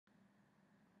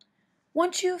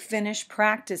Once you finish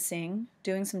practicing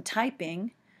doing some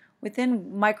typing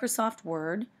within Microsoft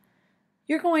Word,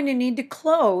 you're going to need to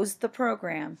close the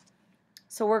program.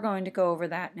 So we're going to go over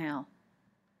that now.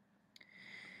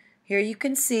 Here you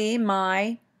can see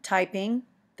my typing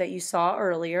that you saw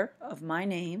earlier of my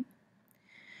name.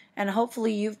 And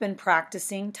hopefully you've been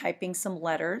practicing typing some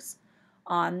letters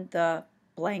on the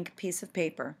blank piece of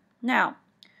paper. Now,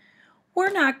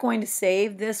 we're not going to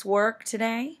save this work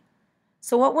today.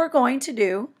 So what we're going to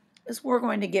do is we're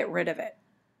going to get rid of it.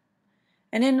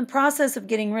 And in the process of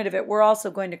getting rid of it, we're also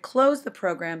going to close the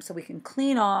program so we can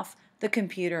clean off the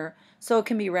computer so it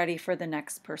can be ready for the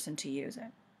next person to use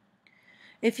it.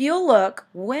 If you look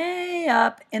way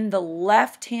up in the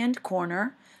left-hand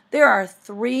corner, there are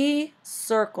 3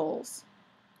 circles.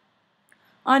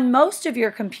 On most of your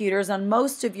computers, on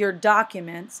most of your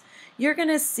documents, you're going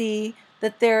to see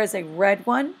that there is a red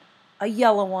one, a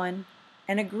yellow one,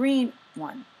 and a green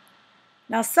one.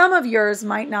 Now some of yours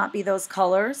might not be those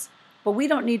colors, but we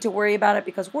don't need to worry about it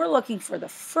because we're looking for the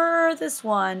furthest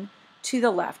one to the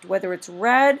left, whether it's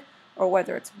red or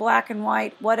whether it's black and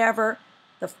white, whatever.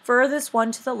 The furthest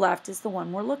one to the left is the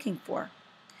one we're looking for.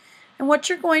 And what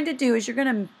you're going to do is you're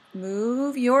going to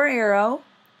move your arrow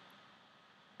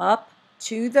up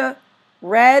to the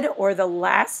red or the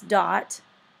last dot,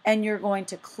 and you're going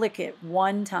to click it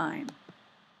 1 time.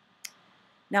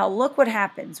 Now look what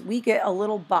happens. We get a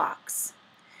little box,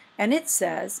 and it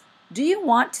says, do you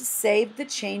want to save the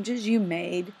changes you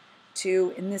made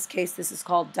to, in this case, this is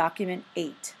called document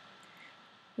 8.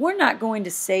 We're not going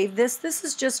to save this. This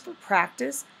is just for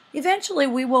practice. Eventually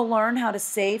we will learn how to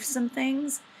save some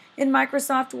things in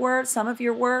Microsoft Word, some of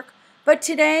your work, but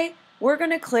today we're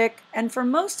going to click, and for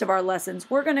most of our lessons,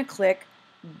 we're going to click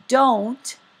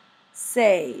Don't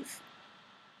Save.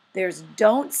 There's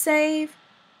Don't Save,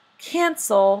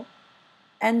 Cancel,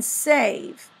 and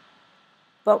Save.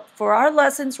 But for our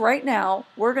lessons right now,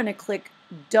 we're going to click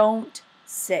Don't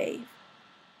Save.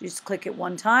 You just click it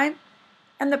 1 time,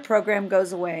 and the program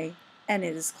goes away, and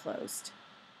it is closed.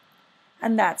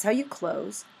 And that's how you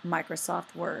close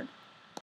Microsoft Word.